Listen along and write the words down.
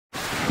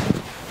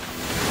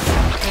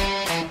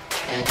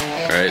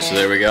Alright, so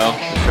there we go.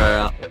 Let's try it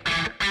out.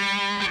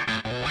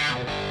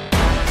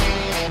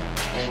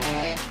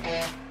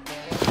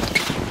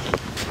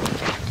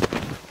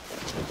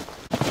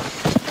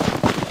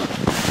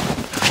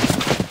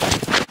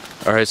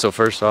 Alright, so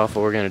first off,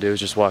 what we're gonna do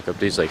is just walk up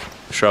these like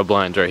shrub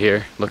lines right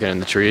here, looking in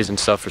the trees and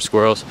stuff for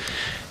squirrels.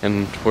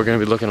 And we're gonna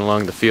be looking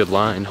along the field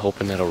line,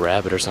 hoping that a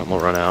rabbit or something will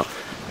run out.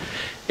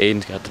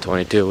 Aiden's got the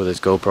 22 with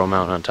his GoPro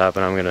mount on top,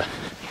 and I'm gonna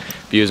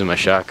be using my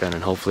shotgun,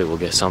 and hopefully we'll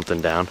get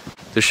something down.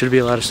 There should be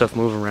a lot of stuff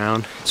moving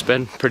around. It's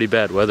been pretty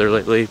bad weather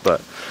lately, but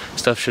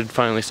stuff should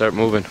finally start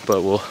moving.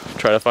 But we'll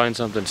try to find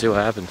something, see what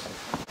happens.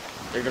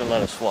 They're gonna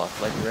let us walk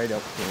like right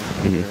up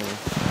here.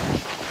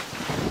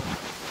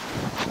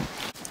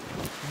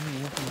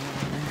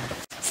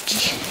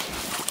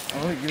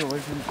 Oh, get away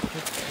from the...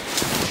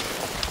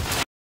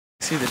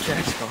 See the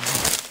tracks going.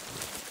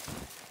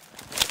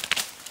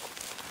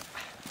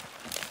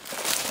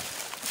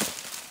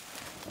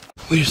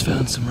 We just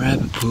found some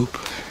rabbit poop.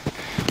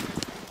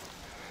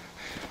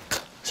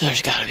 So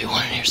there's gotta be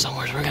one in here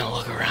somewhere. So we're gonna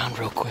look around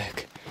real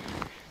quick.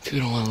 If we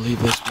don't want to leave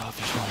this spot,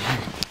 there's one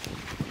here.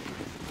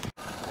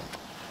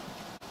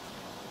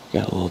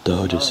 Got a little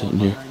doe just sitting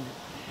here.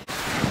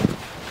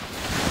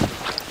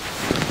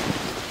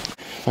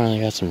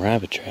 Finally got some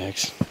rabbit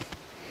tracks.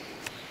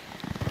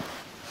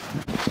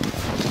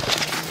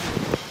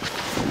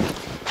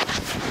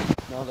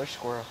 No, they're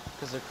squirrel,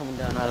 because they're coming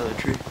down out of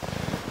the tree.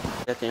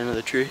 At the end of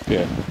the tree?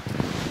 Yeah.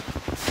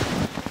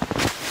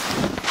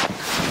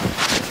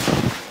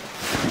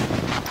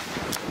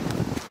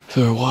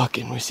 So we're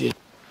walking, we see a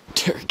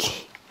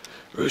turkey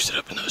roosted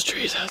up in those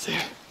trees out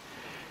there.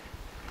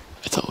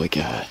 That's all we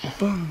got.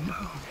 Boom,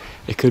 boom.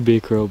 It could be a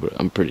crow, but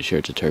I'm pretty sure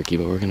it's a turkey,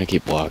 but we're gonna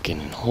keep walking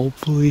and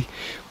hopefully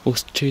we'll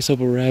chase up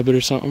a rabbit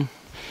or something.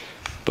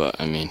 But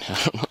I mean, I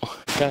don't know.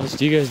 Guys,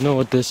 do you guys know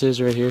what this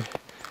is right here?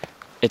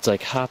 It's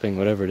like hopping,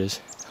 whatever it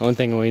is. The only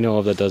thing we know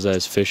of that does that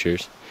is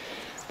fishers.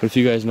 But if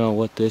you guys know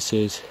what this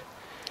is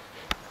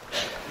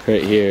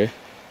right here,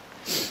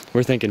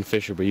 we're thinking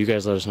fisher, but you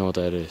guys let us know what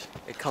that is.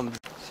 It comes,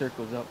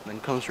 circles up, and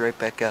then comes right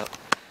back out.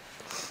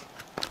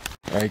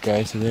 Alright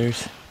guys, so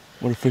there's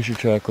what a fisher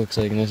track looks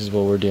like, and this is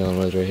what we're dealing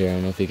with right here. I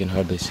don't know if you can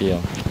hardly see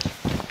them. I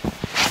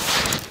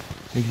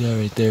think that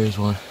right there is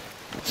one.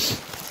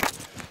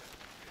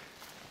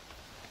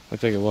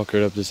 Looks like it walked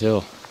right up this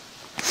hill.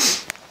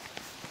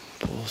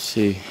 But we'll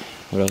see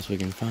what else we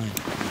can find.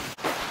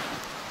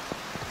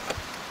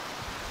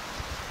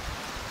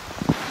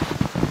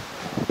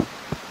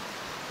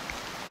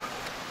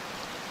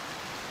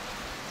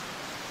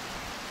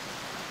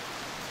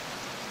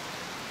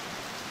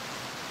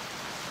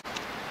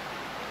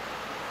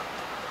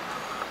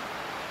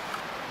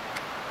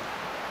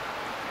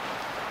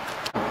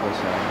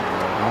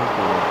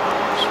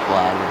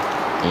 Splatter.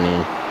 I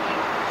know.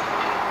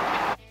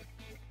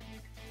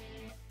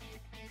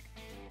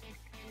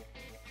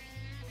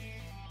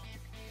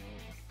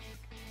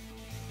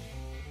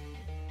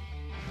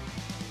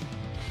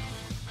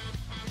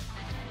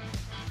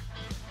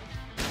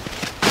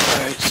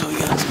 Alright, so we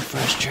got some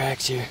fresh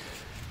tracks here.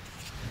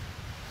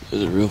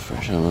 Those are real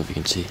fresh, I don't know if you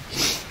can see.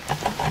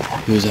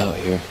 He was out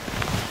here.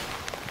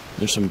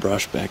 There's some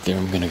brush back there,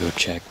 I'm gonna go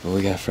check, but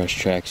we got fresh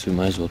tracks, we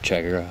might as well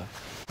check her out.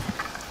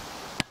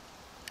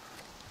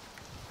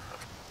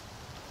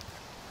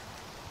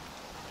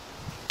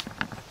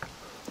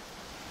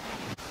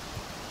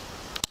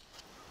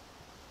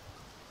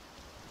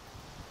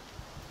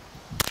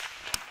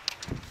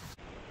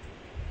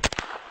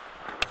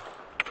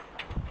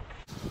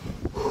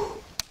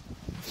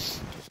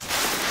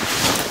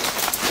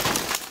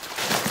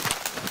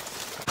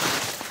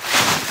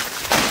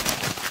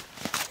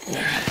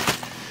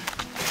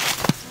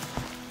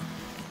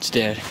 It's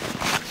dead.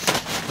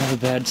 Not a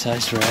bad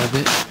sized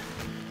rabbit.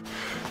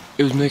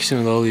 It was mixing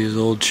with all these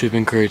old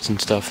shipping crates and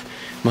stuff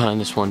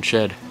behind this one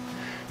shed.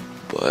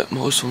 But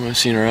most of them I've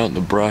seen are out in the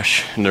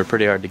brush, and they're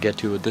pretty hard to get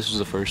to, but this was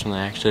the first one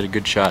I actually had a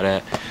good shot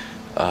at.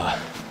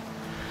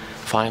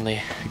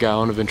 Finally, got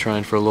one I've been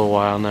trying for a little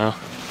while now.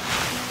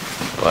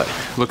 But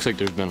looks like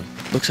there's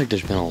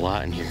been a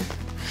lot in here.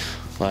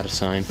 A lot of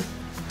sign.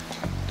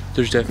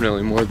 There's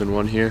definitely more than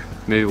one here.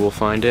 Maybe we'll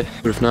find it.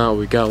 But if not,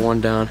 we got one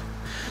down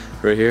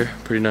right here.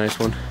 Pretty nice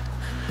one.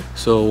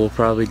 So we'll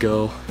probably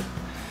go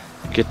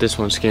get this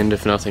one skinned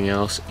if nothing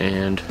else,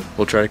 and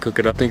we'll try to cook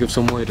it up. Think of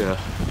some way to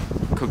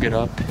cook it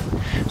up.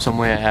 Some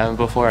way I haven't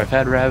before. I've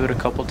had rabbit a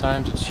couple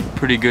times. It's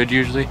pretty good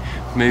usually.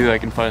 Maybe I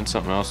can find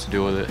something else to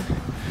do with it.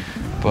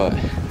 But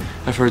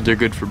I've heard they're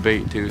good for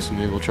bait too, so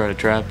maybe we'll try to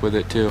trap with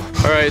it too.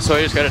 Alright, so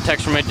I just got a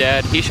text from my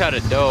dad. He shot a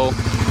doe,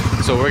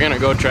 so we're gonna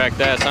go track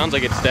that. Sounds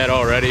like it's dead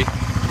already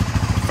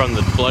from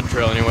the blood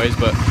trail anyways,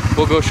 but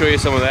we'll go show you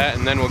some of that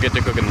and then we'll get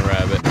to cooking the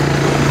rabbit.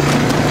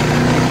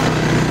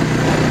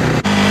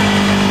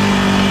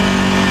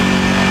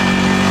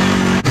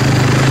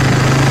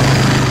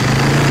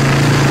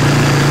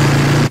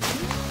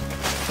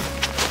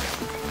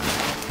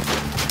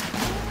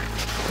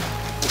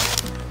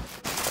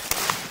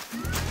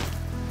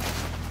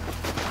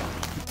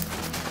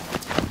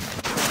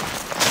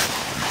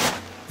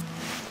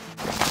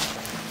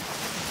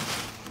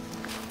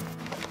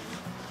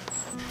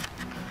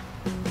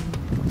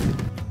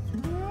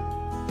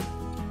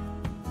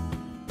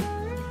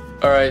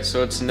 Alright,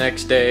 so it's the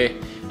next day.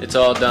 It's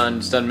all done.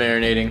 It's done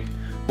marinating.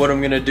 What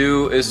I'm gonna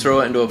do is throw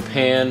it into a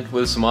pan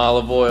with some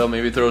olive oil,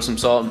 maybe throw some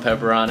salt and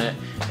pepper on it,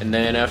 and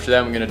then after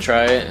that I'm gonna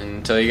try it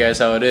and tell you guys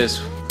how it is.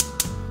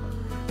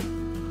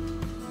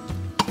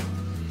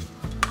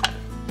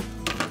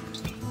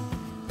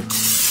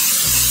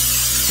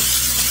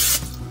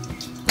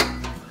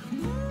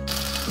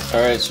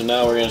 Alright, so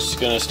now we're just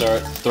gonna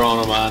start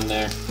throwing them on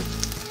there.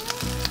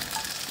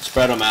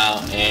 Spread them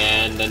out,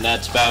 and then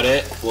that's about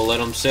it. We'll let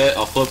them sit.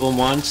 I'll flip them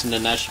once, and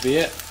then that should be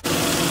it.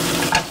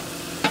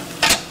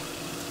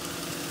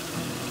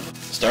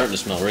 Starting to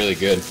smell really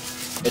good.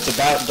 It's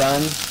about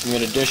done. I'm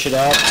gonna dish it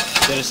out,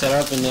 get it set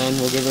up, and then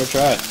we'll give it a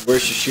try.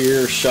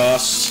 Worcestershire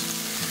sauce,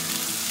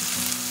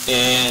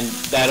 and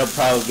that'll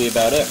probably be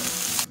about it.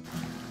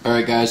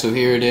 Alright guys, so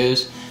here it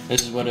is.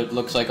 This is what it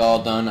looks like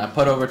all done. I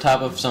put over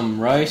top of some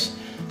rice,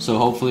 so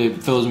hopefully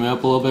it fills me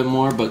up a little bit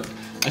more, but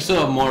I still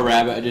have more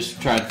rabbit. I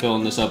just tried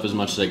filling this up as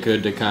much as I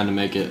could to kind of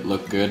make it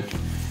look good.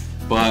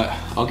 But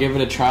I'll give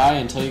it a try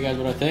and tell you guys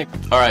what I think.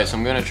 Alright, so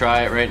I'm gonna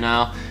try it right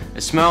now.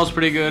 It smells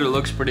pretty good, it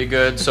looks pretty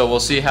good, so we'll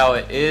see how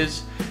it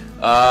is.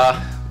 Alright,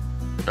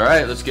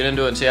 let's get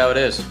into it and see how it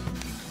is.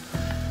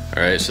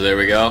 Alright, so there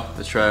we go.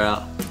 Let's try it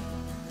out.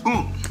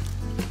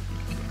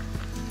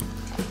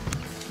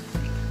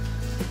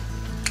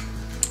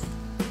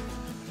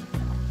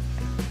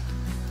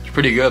 It's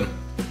pretty good.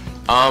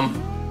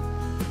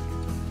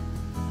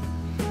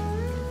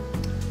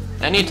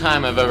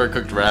 Anytime I've ever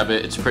cooked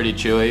rabbit, it's pretty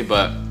chewy,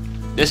 but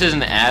this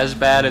isn't as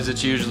bad as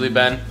it's usually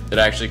been. It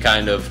actually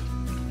kind of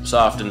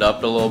softened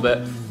up a little bit.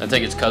 I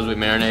think it's because we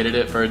marinated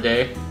it for a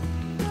day.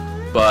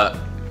 But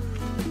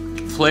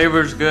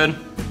flavor's good.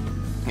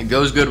 It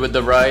goes good with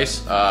the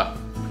rice. I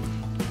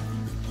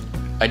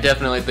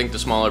definitely think the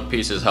smaller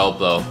pieces help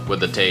though with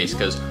the taste,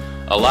 because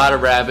a lot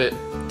of rabbit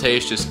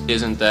taste just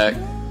isn't that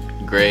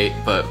great,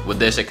 but with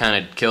this it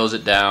kind of kills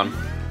it down,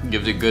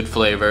 gives it good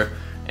flavor,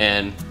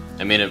 and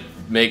I mean it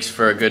makes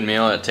for a good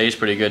meal. It tastes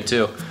pretty good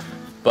too.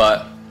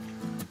 But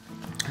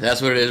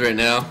that's what it is right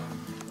now.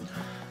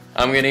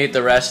 I'm gonna eat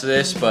the rest of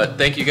this, but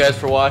thank you guys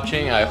for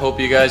watching. I hope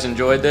you guys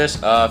enjoyed this.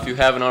 If you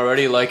haven't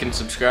already, like and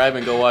subscribe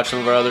and go watch some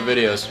of our other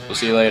videos. We'll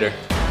see you later.